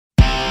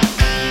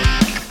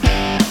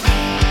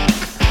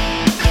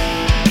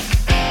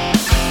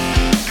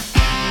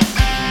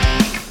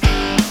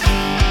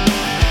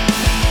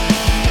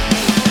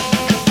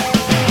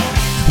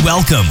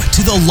Welcome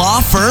to the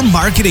Law Firm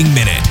Marketing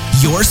Minute,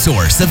 your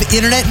source of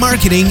internet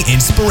marketing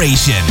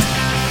inspiration.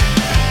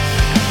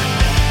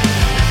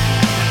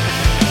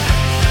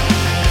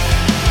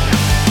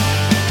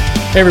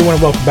 Hey everyone,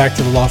 and welcome back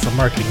to the Law Firm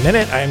Marketing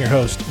Minute. I am your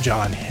host,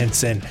 John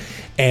Henson,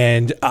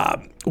 and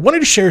wanted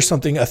to share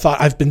something.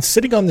 I've been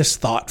sitting on this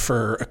thought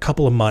for a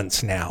couple of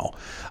months now,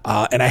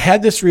 and I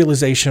had this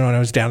realization when I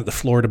was down at the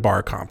Florida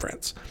Bar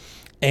Conference,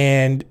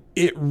 and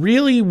it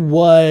really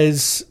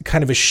was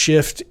kind of a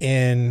shift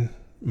in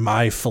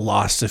my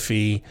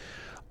philosophy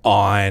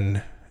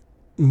on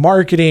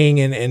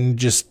marketing and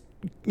just,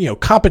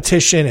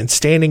 competition and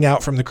standing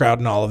out from the crowd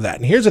and all of that.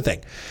 And here's the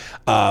thing.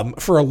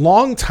 For a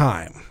long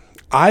time,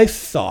 I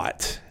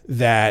thought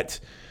that,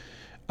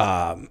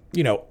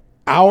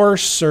 our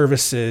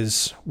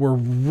services were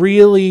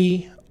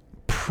really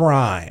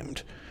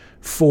primed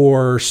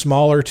for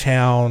smaller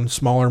town,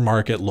 smaller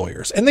market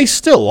lawyers, and they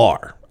still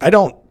are. I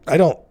don't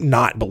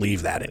not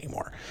believe that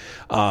anymore.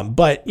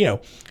 But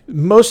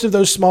most of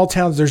those small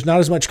towns, there's not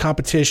as much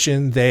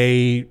competition.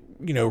 They,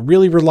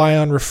 really rely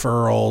on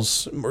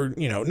referrals, or,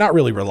 not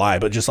really rely,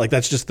 but just like,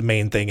 that's just the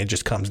main thing. It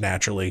just comes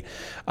naturally,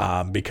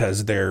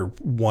 because they're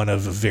one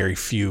of very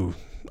few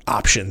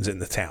options in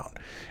the town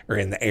or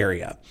in the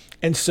area.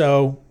 And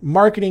so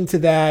marketing to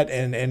that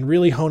and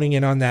really honing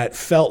in on that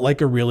felt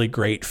like a really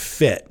great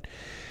fit.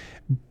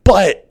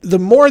 But the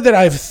more that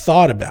I've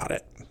thought about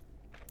it,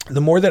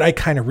 the more that I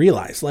kind of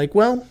realized,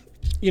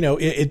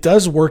 it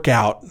does work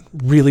out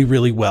really,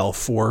 really well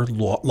for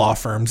law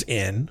firms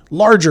in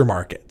larger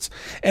markets.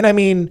 And I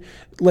mean,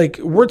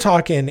 we're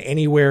talking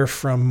anywhere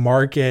from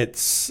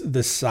markets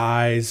the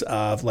size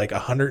of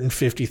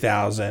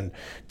 150,000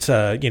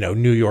 to,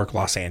 New York,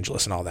 Los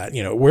Angeles and all that,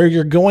 where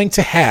you're going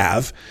to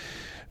have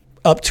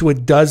up to a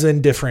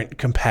dozen different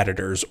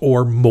competitors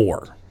or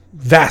more,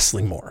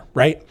 vastly more,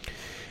 right?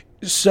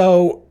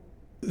 So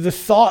the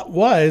thought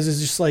is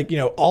just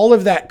all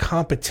of that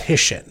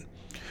competition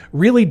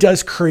really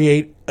does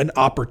create an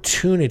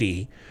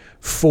opportunity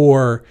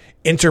for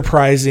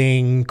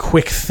enterprising,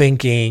 quick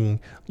thinking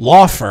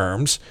law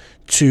firms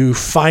to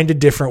find a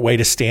different way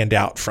to stand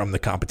out from the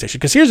competition.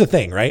 Because here's the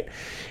thing, right?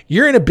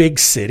 You're in a big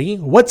city.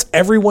 What's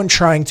everyone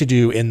trying to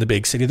do in the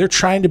big city? They're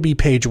trying to be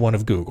page one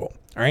of Google,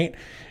 all right?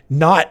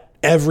 Not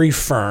every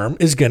firm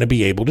is going to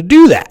be able to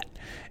do that.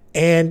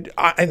 And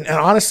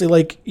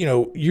honestly,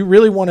 you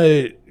really want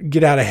to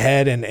get out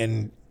ahead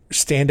and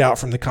stand out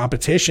from the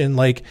competition.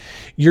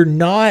 You're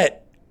not,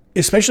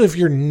 especially if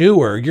you're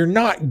newer, you're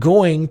not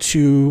going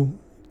to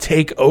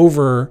take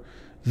over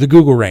the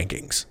Google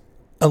rankings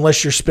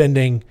unless you're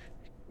spending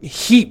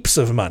heaps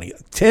of money,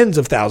 tens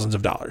of thousands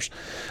of dollars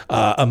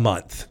a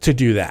month to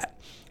do that.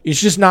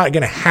 It's just not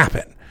going to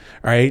happen.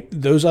 All right.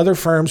 Those other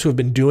firms who have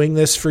been doing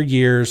this for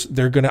years,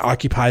 they're going to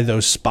occupy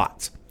those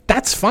spots.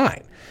 That's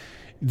fine.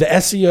 The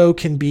SEO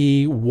can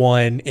be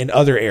won in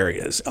other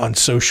areas, on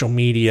social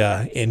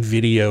media, in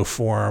video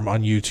form,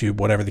 on YouTube,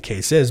 whatever the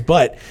case is.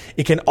 But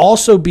it can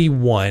also be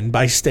won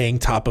by staying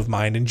top of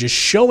mind and just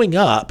showing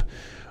up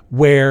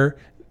where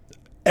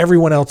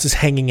everyone else is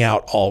hanging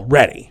out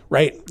already,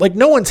 right?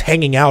 No one's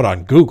hanging out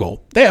on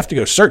Google. They have to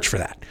go search for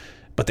that.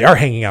 But they are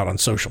hanging out on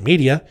social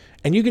media,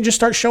 and you can just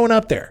start showing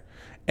up there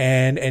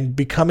and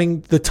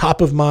becoming the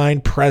top of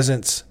mind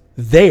presence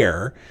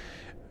there.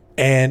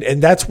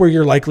 And that's where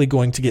you're likely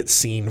going to get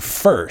seen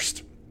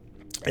first.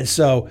 And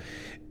so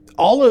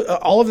all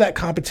of that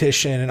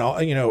competition and all,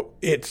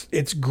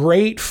 it's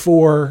great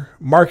for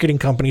marketing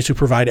companies who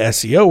provide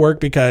SEO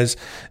work, because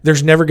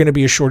there's never going to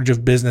be a shortage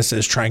of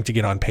businesses trying to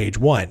get on page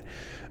one.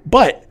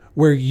 But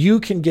where you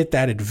can get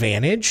that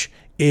advantage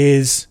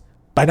is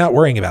by not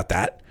worrying about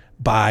that,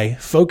 by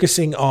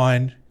focusing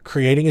on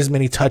creating as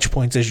many touch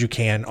points as you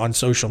can on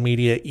social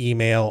media,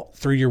 email,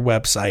 through your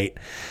website,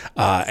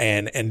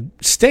 and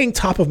staying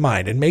top of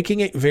mind and making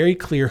it very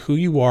clear who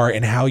you are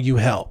and how you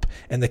help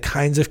and the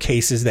kinds of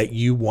cases that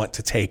you want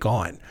to take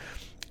on.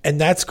 And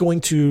that's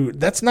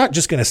not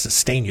just going to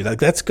sustain you.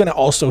 That's going to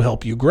also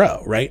help you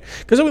grow, right?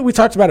 Because we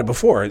talked about it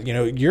before.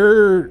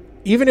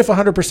 Even if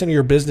 100% of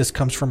your business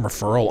comes from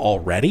referral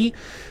already,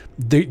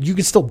 you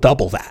can still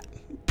double that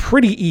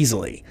pretty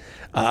easily.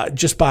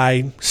 Just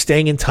by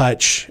staying in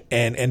touch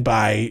and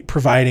by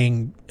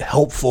providing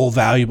helpful,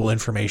 valuable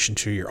information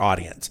to your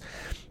audience.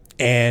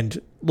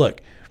 And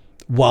look,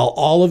 while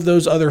all of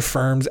those other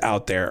firms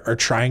out there are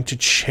trying to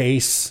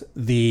chase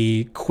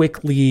the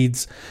quick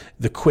leads,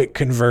 the quick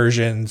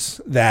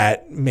conversions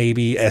that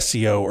maybe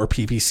SEO or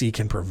PPC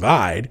can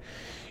provide,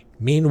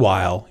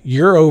 meanwhile,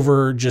 you're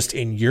over just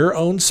in your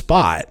own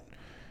spot,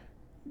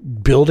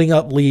 building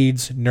up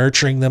leads,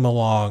 nurturing them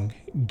along,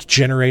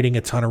 generating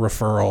a ton of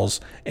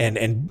referrals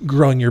and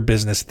growing your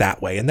business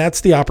that way. And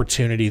that's the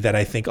opportunity that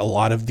I think a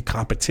lot of the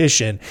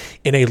competition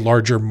in a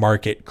larger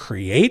market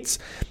creates.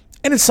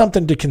 And it's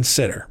something to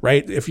consider,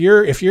 right? If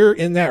you're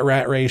in that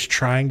rat race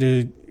trying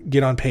to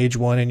get on page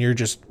one and you're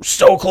just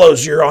so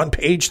close, you're on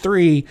page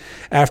 3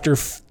 after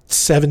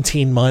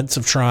 17 months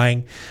of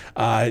trying,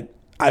 I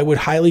would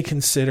highly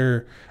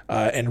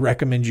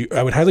recommend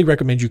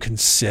you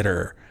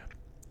consider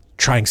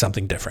trying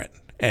something different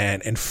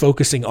and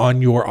focusing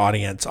on your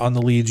audience, on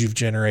the leads you've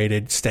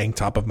generated, staying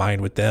top of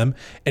mind with them,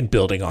 and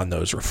building on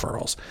those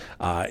referrals.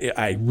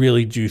 I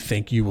really do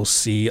think you will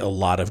see a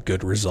lot of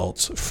good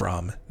results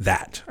from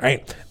that. All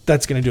right,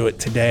 that's going to do it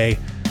today.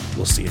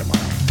 We'll see you tomorrow.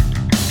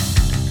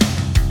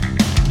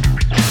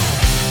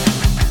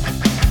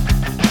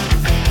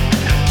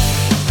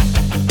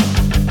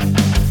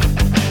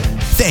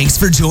 Thanks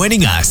for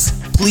joining us.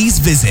 Please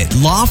visit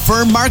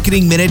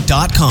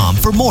lawfirmmarketingminute.com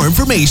for more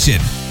information.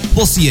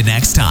 We'll see you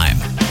next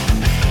time.